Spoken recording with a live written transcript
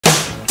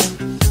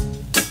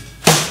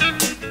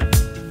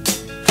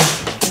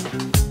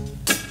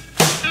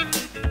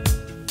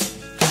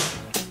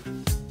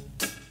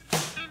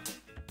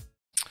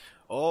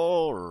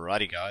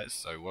Alrighty guys,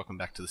 so welcome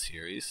back to the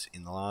series.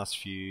 In the last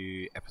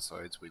few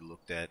episodes we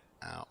looked at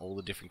all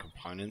the different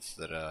components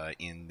that are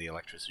in the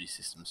electricity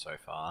system so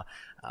far,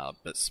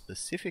 but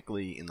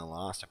specifically in the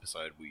last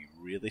episode we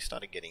really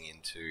started getting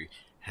into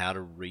how to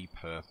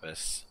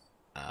repurpose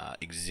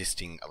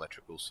existing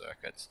electrical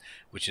circuits,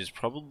 which is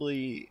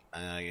probably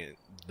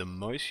the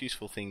most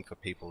useful thing for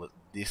people at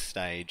this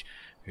stage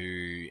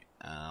who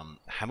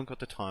haven't got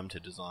the time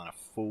to design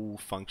a full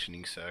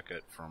functioning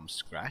circuit from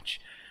scratch,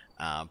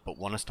 but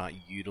want to start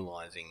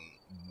utilizing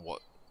what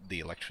the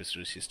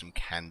electricity system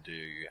can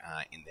do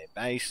in their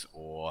base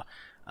or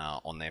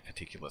on their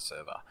particular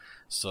server.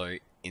 So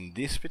in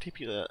this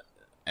particular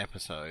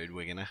episode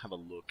we're going to have a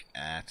look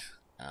at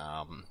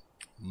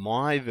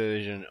my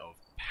version of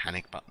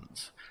panic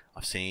buttons.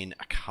 I've seen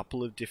a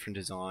couple of different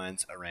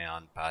designs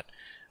around, but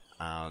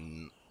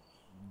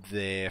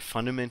they're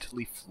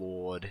fundamentally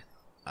flawed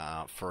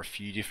for a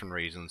few different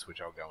reasons,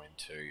 which I'll go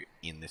into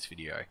in this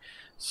video.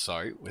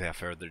 So, without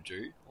further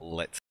ado,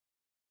 let's...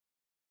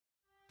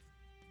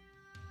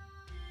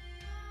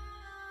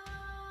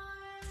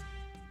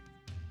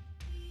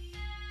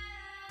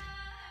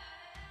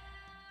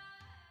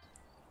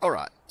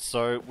 Alright,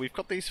 so we've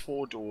got these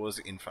four doors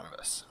in front of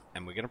us,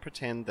 and we're going to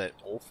pretend that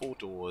all four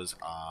doors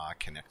are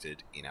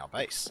connected in our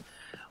base.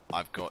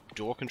 I've got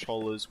door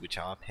controllers which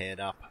are paired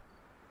up,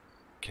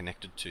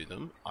 connected to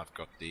them. I've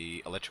got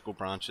the electrical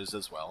branches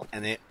as well,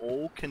 and they're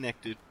all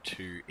connected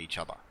to each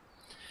other.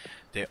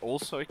 They're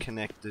also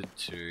connected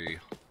to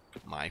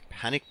my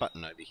panic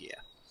button over here.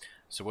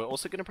 So we're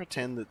also going to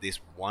pretend that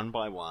this one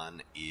by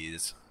one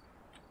is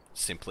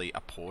simply a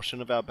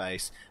portion of our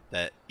base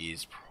that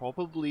is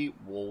probably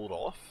walled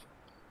off,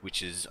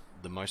 which is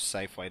the most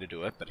safe way to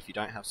do it. But if you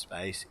don't have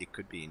space, it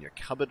could be in your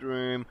cupboard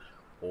room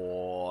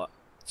or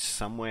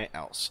somewhere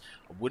else.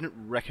 I wouldn't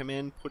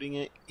recommend putting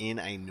it in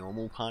a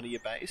normal part of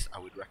your base. I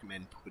would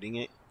recommend putting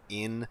it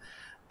in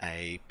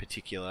a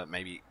particular,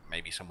 maybe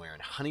somewhere in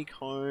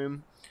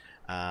honeycomb,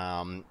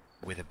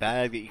 with a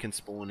bag that you can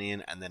spawn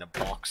in, and then a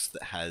box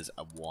that has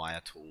a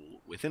wire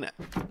tool within it.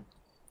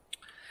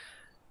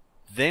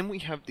 Then we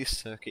have this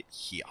circuit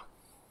here.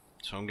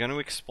 So I'm going to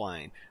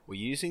explain. We're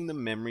using the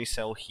memory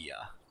cell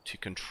here to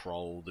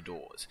control the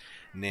doors.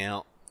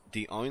 Now,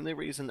 the only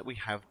reason that we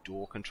have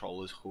door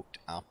controllers hooked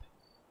up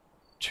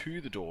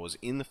to the doors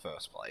in the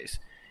first place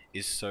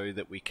is so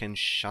that we can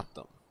shut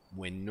them.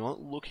 We're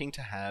not looking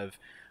to have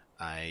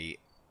a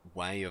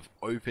way of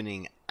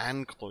opening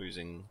and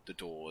closing the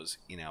doors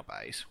in our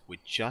base. We're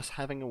just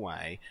having a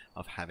way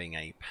of having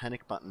a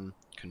panic button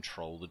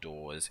control the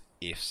doors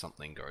if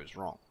something goes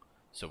wrong.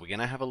 So we're going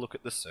to have a look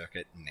at the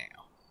circuit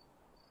now.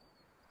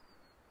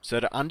 So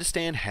to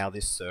understand how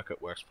this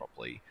circuit works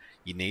properly,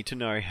 you need to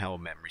know how a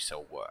memory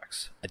cell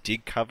works. I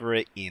did cover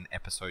it in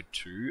episode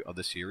 2 of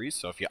the series,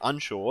 so if you're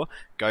unsure,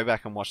 go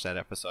back and watch that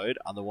episode.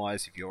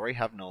 Otherwise, if you already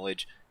have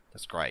knowledge,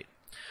 that's great.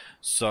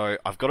 So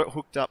I've got it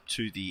hooked up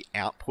to the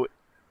output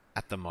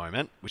at the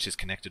moment, which is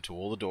connected to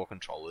all the door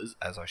controllers,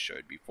 as I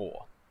showed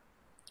before.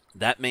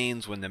 That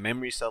means when the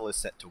memory cell is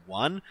set to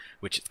 1,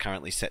 which it's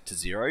currently set to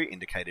 0,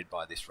 indicated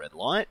by this red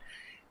light,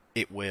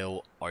 it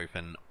will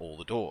open all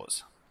the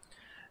doors.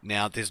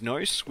 Now, there's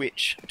no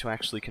switch to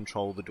actually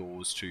control the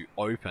doors to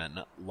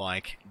open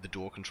like the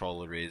door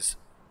controller is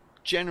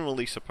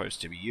generally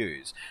supposed to be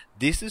used.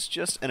 This is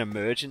just an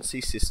emergency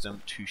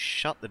system to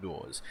shut the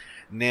doors.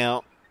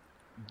 Now,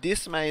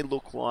 this may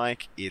look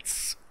like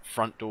it's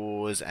front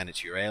doors and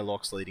it's your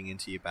airlocks leading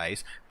into your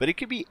base, but it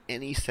could be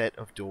any set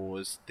of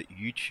doors that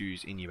you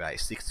choose in your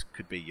base. This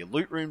could be your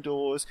loot room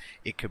doors,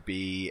 it could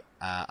be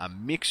a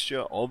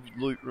mixture of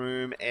loot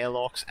room,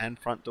 airlocks and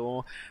front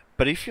door.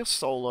 But if you're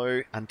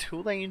solo,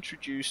 until they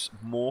introduce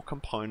more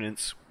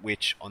components,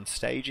 which on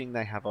staging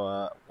they have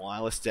a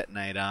wireless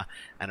detonator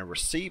and a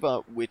receiver,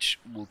 which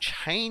will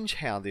change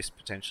how this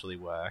potentially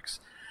works,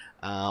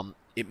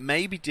 it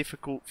may be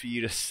difficult for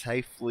you to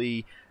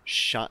safely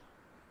shut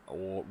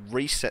or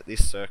reset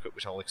this circuit,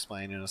 which I'll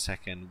explain in a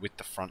second, with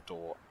the front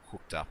door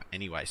hooked up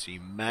anyway. So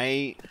you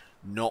may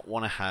not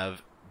want to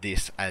have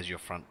this as your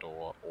front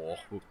door or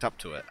hooked up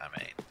to it,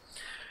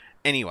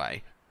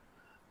 Anyway,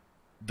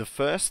 the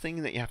first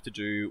thing that you have to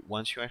do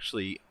once you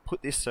actually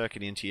put this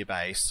circuit into your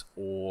base,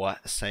 or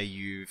say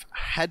you've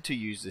had to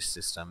use this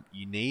system,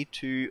 you need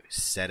to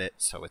set it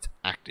so it's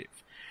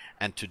active.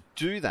 And to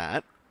do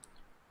that,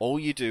 all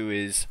you do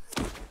is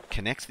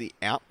connect the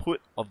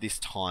output of this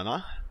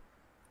timer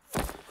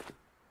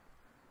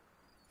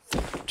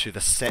to the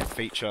set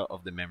feature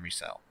of the memory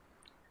cell.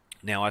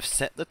 Now, I've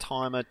set the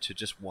timer to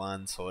just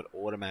 1, so it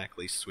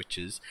automatically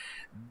switches.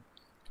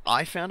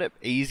 I found it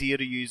easier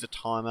to use a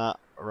timer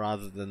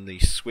rather than the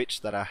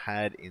switch that I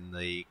had in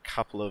the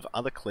couple of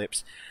other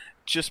clips,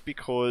 just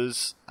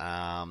because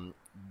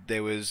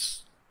there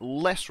was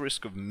less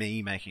risk of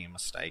me making a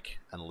mistake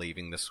and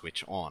leaving the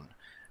switch on.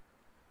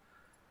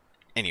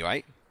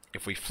 Anyway,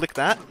 if we flick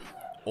that,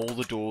 all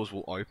the doors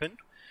will open.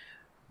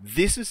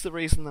 This is the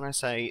reason that I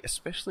say,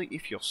 especially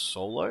if you're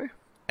solo,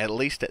 at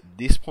least at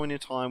this point in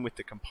time with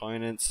the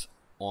components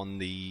on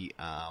the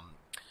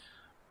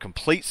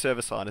complete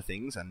server side of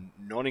things and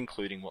not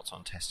including what's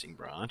on testing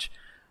branch,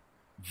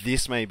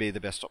 this may be the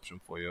best option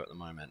for you at the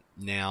moment.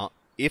 Now,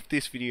 if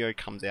this video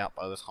comes out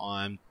by the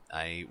time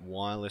a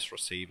wireless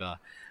receiver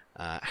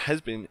has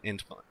been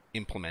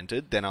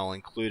implemented, then I'll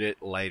include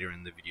it later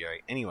in the video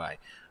anyway.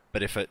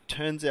 But if it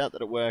turns out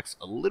that it works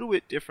a little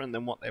bit different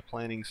than what they're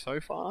planning so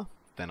far,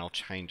 then I'll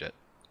change it.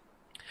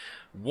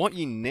 What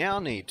you now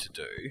need to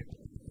do,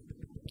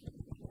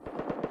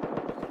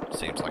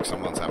 seems like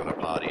someone's having a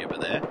party over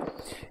there.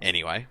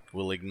 Anyway,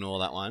 we'll ignore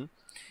that one,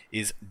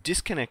 is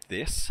disconnect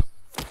this,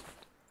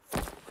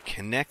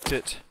 connect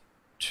it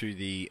to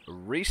the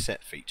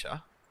reset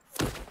feature,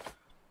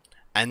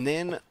 and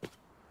then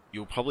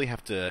you'll probably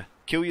have to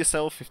kill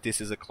yourself if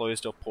this is a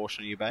closed off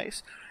portion of your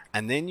base,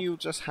 and then you'll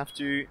just have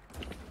to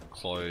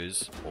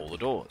close all the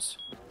doors.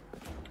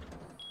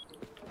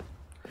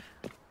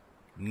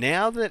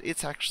 Now that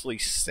it's actually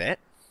set,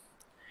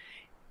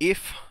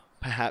 if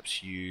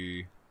perhaps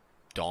you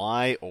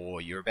die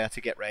or you're about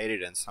to get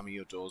raided and some of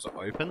your doors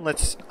are open,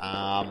 let's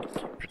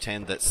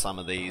pretend that some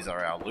of these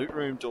are our loot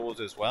room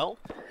doors as well.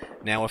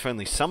 Now if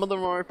only some of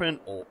them are open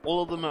or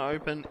all of them are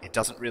open, it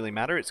doesn't really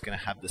matter, it's going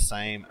to have the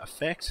same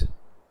effect.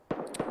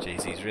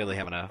 Jeez, he's really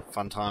having a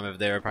fun time over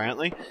there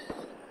apparently.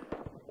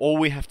 All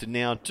we have to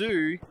now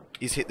do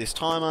is hit this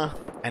timer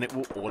and it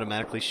will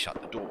automatically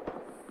shut the door.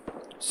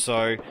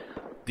 So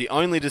the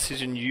only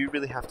decision you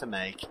really have to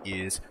make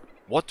is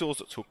what doors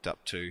it's hooked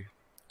up to,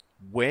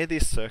 where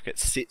this circuit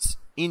sits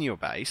in your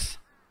base,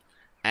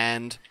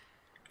 and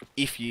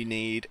if you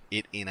need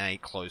it in a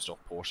closed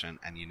off portion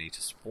and you need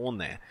to spawn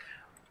there.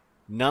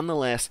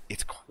 Nonetheless,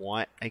 it's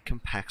quite a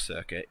compact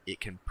circuit. It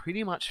can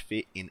pretty much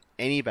fit in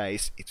any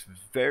base. It's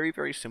very,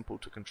 very simple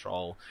to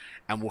control,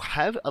 and we'll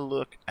have a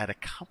look at a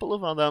couple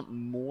of other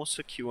more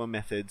secure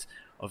methods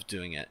of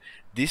doing it.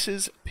 This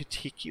is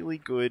particularly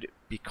good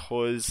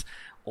because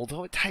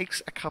although it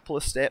takes a couple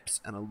of steps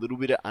and a little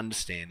bit of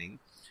understanding,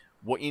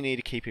 what you need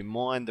to keep in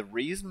mind, the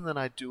reason that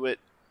I do it,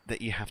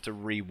 that you have to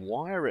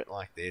rewire it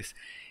like this,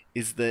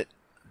 is that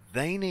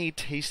they need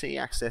TC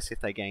access if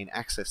they gain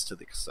access to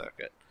the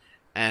circuit.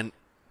 And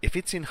if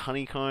it's in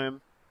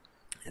honeycomb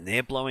and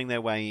they're blowing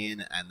their way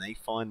in and they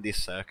find this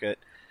circuit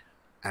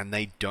and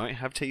they don't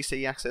have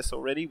TC access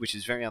already, which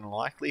is very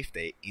unlikely if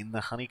they're in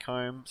the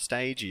honeycomb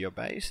stage of your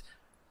base,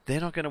 they're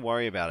not going to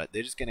worry about it.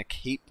 They're just going to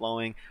keep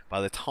blowing.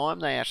 By the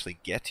time they actually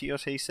get to your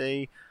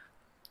TC,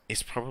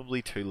 it's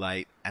probably too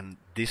late, and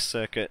this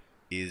circuit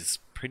is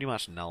pretty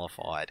much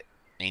nullified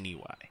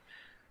anyway.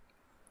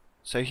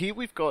 So here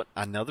we've got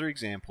another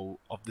example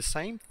of the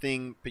same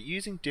thing, but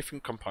using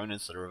different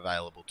components that are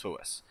available to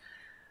us.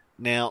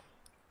 Now,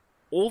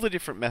 all the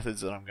different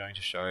methods that I'm going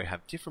to show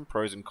have different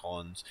pros and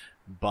cons,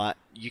 but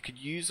you could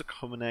use a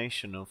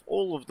combination of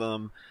all of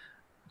them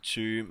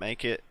to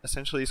make it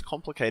essentially as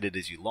complicated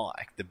as you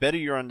like. The better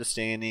your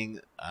understanding,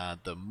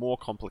 the more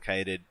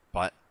complicated,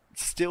 but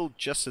still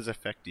just as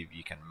effective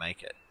you can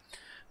make it.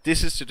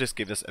 This is to just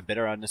give us a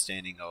better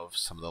understanding of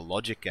some of the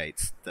logic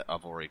gates that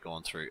I've already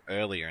gone through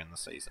earlier in the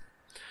season.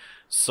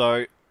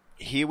 So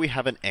here we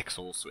have an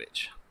XOR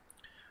switch.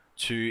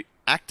 To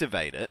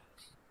activate it,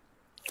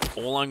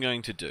 all I'm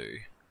going to do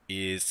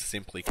is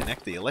simply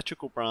connect the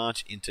electrical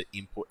branch into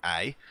input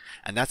A,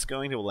 and that's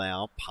going to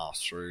allow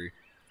pass-through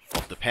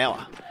of the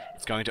power.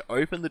 It's going to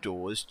open the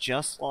doors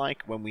just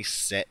like when we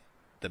set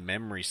the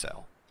memory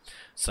cell.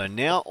 So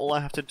now all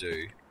I have to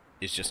do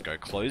is just go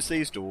close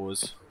these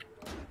doors,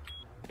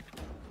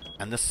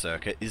 and the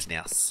circuit is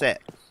now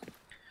set.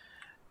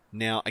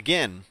 Now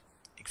again,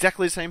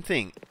 exactly the same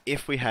thing.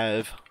 If we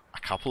have a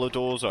couple of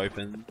doors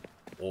open,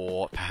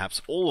 or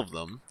perhaps all of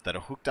them that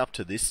are hooked up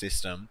to this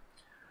system,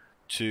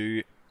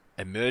 to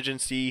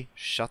emergency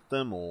shut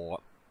them or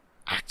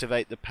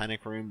activate the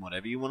panic room,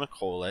 whatever you want to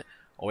call it,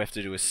 all we have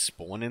to do is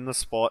spawn in the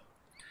spot,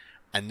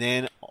 and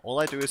then all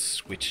I do is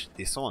switch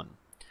this on.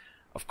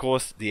 Of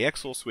course, the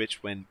XOR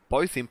switch, when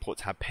both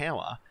inputs have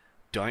power,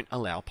 don't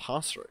allow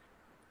pass-through.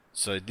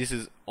 So this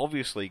is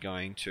obviously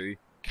going to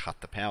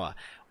cut the power.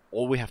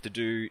 All we have to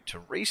do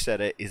to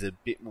reset it is a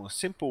bit more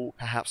simple,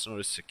 perhaps not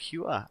as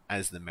secure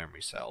as the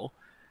memory cell,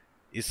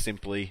 is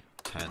simply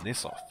turn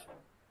this off.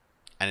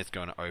 And it's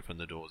going to open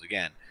the doors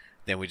again.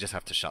 Then we just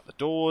have to shut the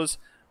doors,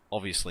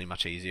 obviously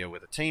much easier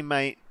with a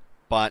teammate,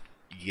 but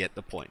you get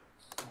the point.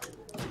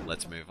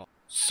 Let's move on.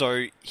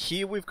 So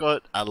here we've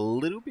got a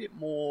little bit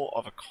more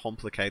of a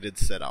complicated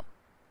setup,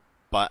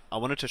 but I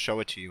wanted to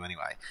show it to you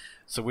anyway.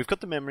 So we've got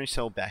the memory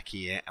cell back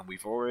here, and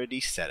we've already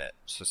set it.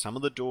 So some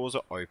of the doors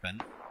are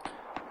open.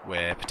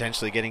 We're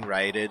potentially getting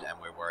raided, and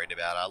we're worried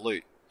about our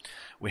loot.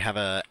 We have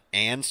a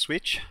AND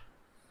switch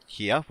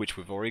here, which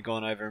we've already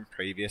gone over in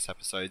previous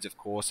episodes, of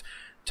course.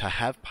 To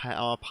have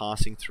power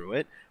passing through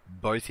it,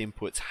 both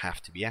inputs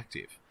have to be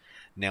active.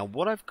 Now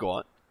what I've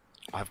got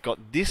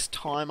this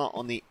timer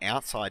on the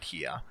outside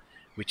here,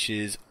 which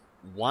is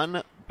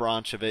one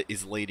branch of it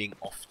is leading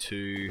off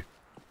to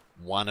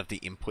one of the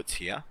inputs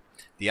here.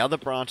 The other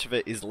branch of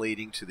it is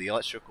leading to the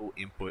electrical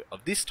input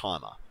of this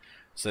timer.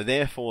 So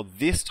therefore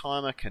this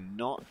timer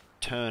cannot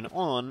turn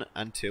on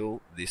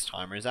until this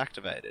timer is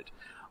activated.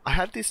 I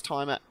had this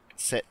timer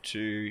set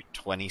to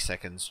 20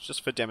 seconds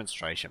just for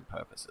demonstration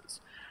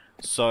purposes.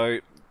 So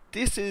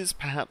this is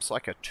perhaps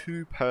like a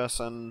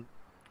 2-person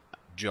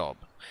job.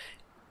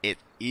 It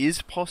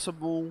is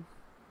possible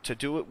to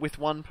do it with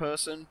 1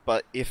 person,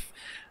 but if,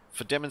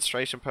 for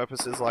demonstration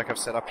purposes like I've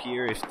set up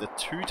here, if the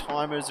 2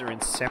 timers are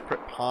in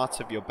separate parts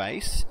of your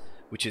base,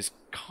 which is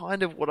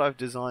kind of what I've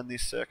designed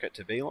this circuit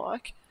to be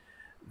like,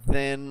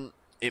 then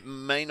it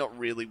may not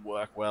really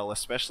work well,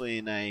 especially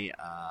in a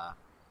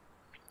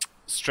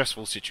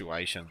stressful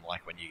situation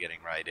like when you're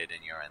getting raided and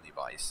you're only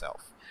by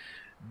yourself.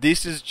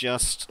 This is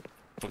just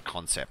for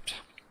concept,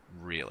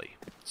 really.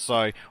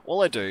 So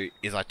all I do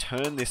is I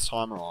turn this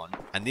timer on,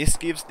 and this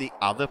gives the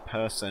other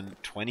person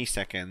 20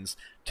 seconds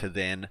to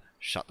then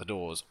shut the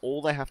doors.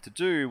 All they have to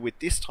do with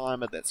this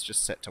timer that's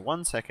just set to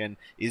 1 second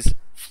is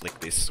flick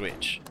this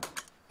switch,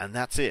 and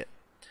that's it.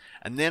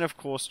 And then of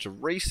course, to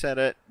reset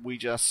it, we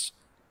just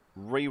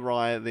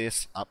rewire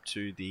this up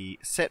to the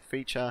set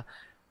feature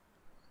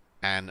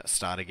and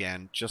start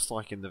again, just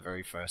like in the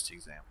very first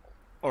example.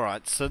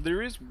 Alright, so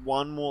there is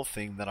one more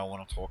thing that I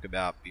want to talk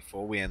about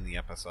before we end the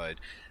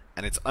episode,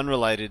 and it's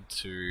unrelated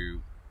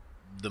to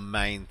the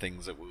main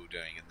things that we were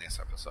doing in this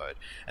episode,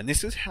 and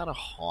this is how to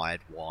hide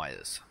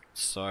wires.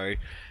 So,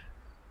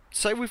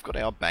 say we've got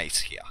our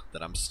base here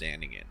that I'm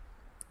standing in,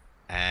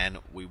 and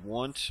we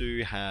want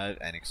to have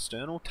an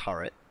external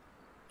turret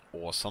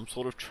or some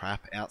sort of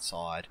trap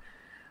outside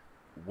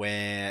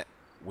where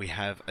we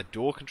have a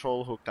door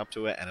controller hooked up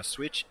to it and a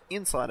switch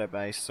inside our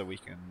base so we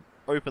can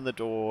open the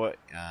door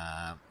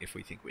if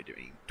we think we're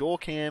doing door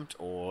camped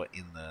or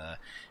in the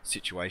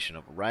situation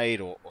of a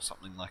raid or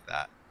something like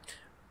that.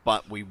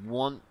 But we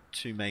want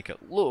to make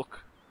it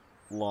look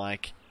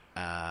like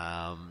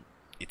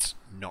it's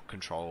not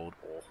controlled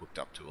or hooked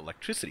up to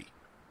electricity.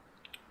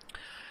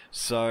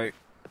 So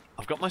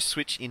I've got my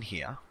switch in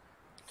here.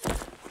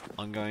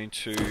 I'm going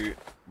to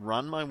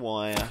run my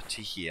wire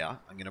to here.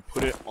 I'm going to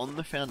put it on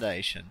the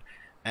foundation.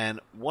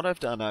 And what I've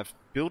done, I've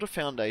built a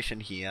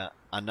foundation here,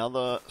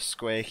 another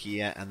square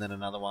here, and then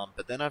another one.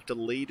 But then I've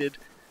deleted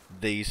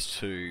these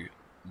 2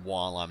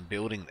 while I'm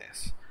building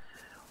this.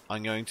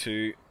 I'm going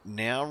to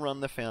now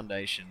run the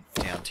foundation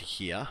down to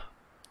here.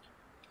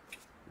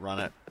 Run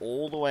it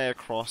all the way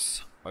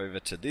across over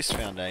to this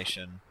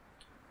foundation.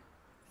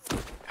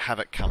 Have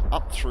it come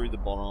up through the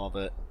bottom of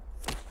it.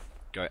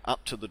 Go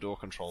up to the door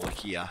controller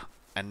here.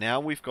 And now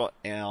we've got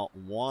our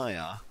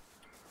wire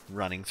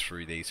running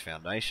through these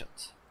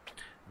foundations.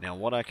 Now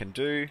what I can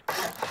do,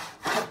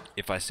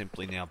 if I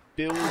simply now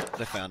build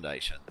the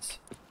foundations,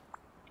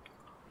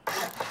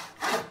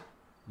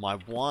 my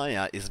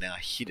wire is now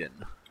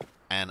hidden,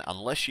 and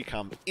unless you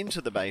come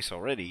into the base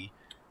already,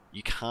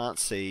 you can't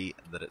see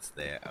that it's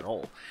there at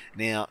all.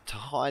 Now, to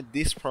hide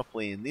this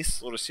properly in this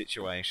sort of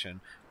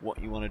situation,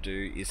 what you want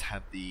to do is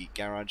have the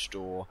garage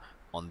door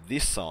on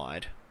this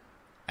side,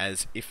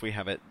 as if we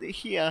have it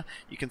here,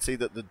 you can see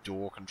that the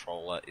door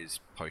controller is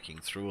poking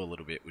through a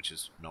little bit, which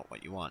is not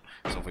what you want.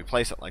 So if we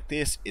place it like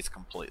this, it's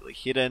completely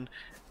hidden,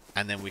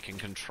 and then we can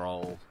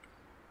control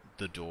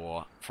the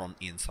door from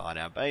inside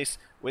our base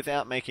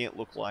without making it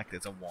look like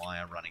there's a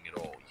wire running at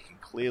all. You can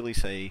clearly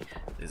see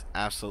there's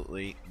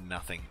absolutely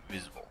nothing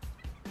visible.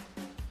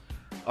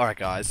 Alright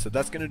guys, so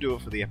that's going to do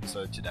it for the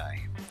episode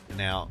today.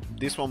 Now,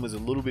 this one was a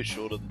little bit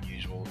shorter than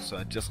usual, so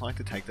I'd just like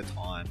to take the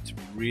time to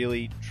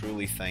really,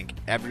 truly thank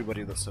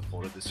everybody that's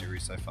supported the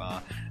series so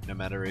far, no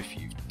matter if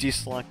you've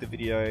disliked the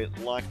video,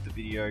 liked the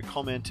video,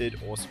 commented,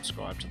 or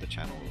subscribed to the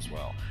channel as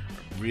well.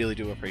 I really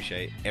do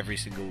appreciate every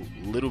single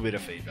little bit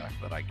of feedback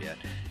that I get,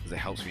 because it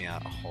helps me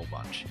out a whole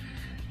bunch.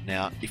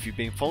 Now, if you've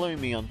been following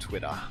me on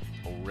Twitter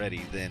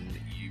already, then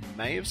you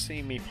may have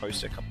seen me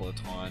post a couple of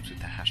times with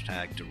the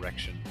hashtag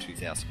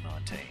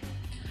Direction2019.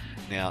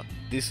 Now,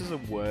 this is a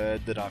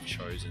word that I've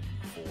chosen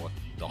for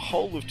the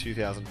whole of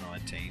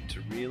 2019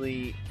 to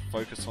really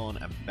focus on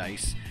and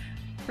base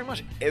pretty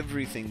much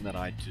everything that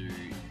I do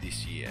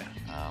this year,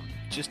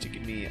 just to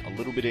give me a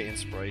little bit of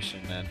inspiration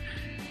and,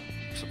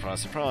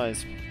 surprise,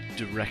 surprise,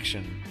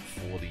 direction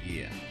for the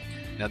year.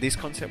 Now, this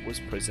concept was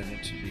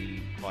presented to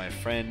me by a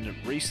friend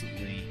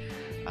recently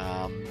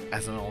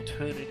as an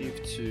alternative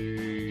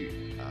to,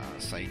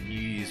 say, New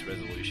Year's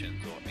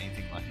resolutions or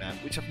anything like that,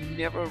 which I've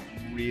never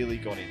really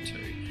got into.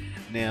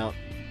 Now,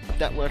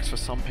 that works for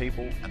some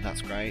people, and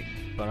that's great,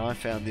 but I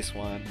found this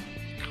one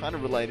kind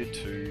of related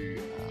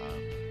to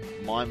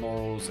my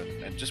morals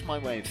and just my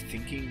way of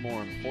thinking,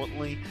 more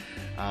importantly.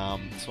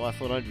 So I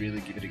thought I'd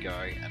really give it a go,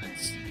 and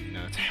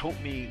it's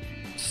helped me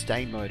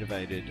stay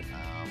motivated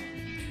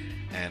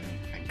and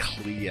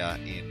clear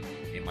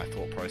in my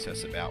thought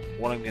process about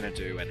what I'm going to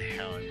do and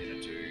how I'm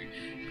going to do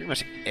pretty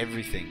much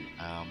everything.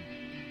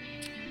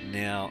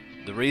 Now,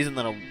 the reason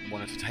that I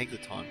wanted to take the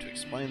time to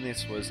explain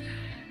this was,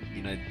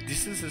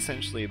 this is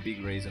essentially a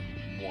big reason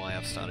why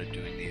I've started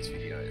doing these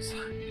videos.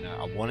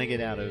 I want to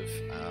get out of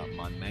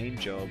my main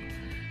job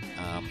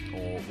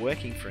or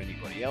working for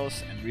anybody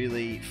else and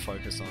really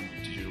focus on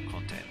digital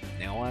content.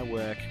 Now, I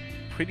work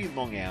pretty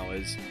long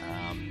hours,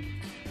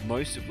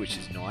 most of which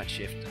is night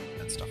shift,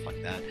 and and stuff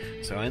like that.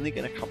 So I only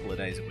get a couple of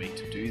days a week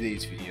to do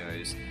these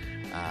videos,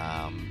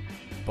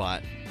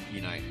 but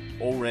you know,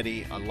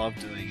 already I love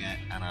doing it,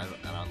 and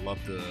I love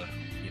the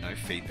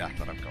feedback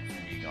that I've got from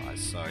you guys.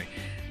 So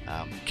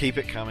keep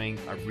it coming.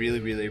 I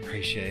really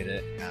appreciate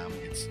it.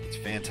 It's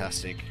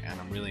fantastic, and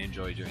I'm really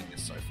enjoying doing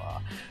this so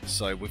far.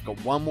 So we've got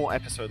one more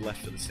episode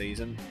left for the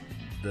season.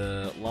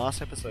 The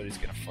last episode is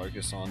going to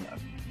focus on a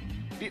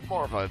bit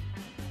more of a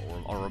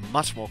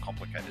much more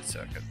complicated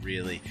circuit,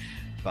 really.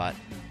 But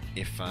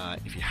if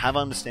you have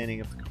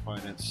understanding of the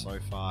components so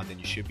far, then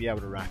you should be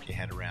able to wrap your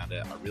head around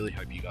it. I really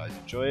hope you guys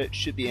enjoy it. It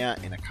should be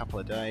out in a couple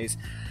of days,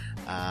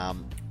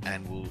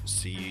 and we'll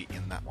see you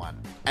in that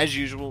one. As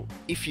usual,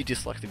 if you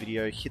dislike the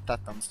video, hit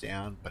that thumbs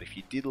down, but if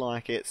you did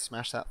like it,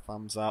 smash that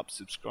thumbs up,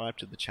 subscribe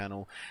to the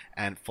channel,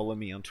 and follow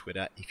me on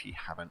Twitter if you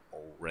haven't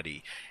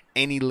already.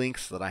 Any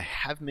links that I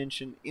have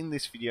mentioned in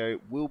this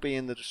video will be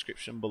in the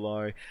description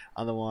below.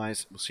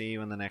 Otherwise, we'll see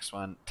you in the next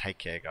one. Take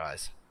care,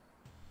 guys.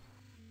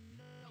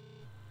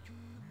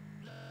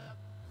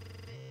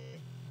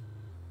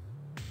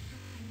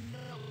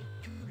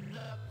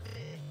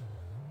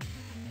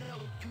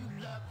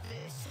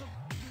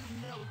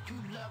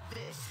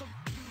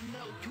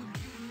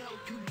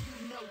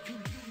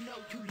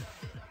 You love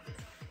it.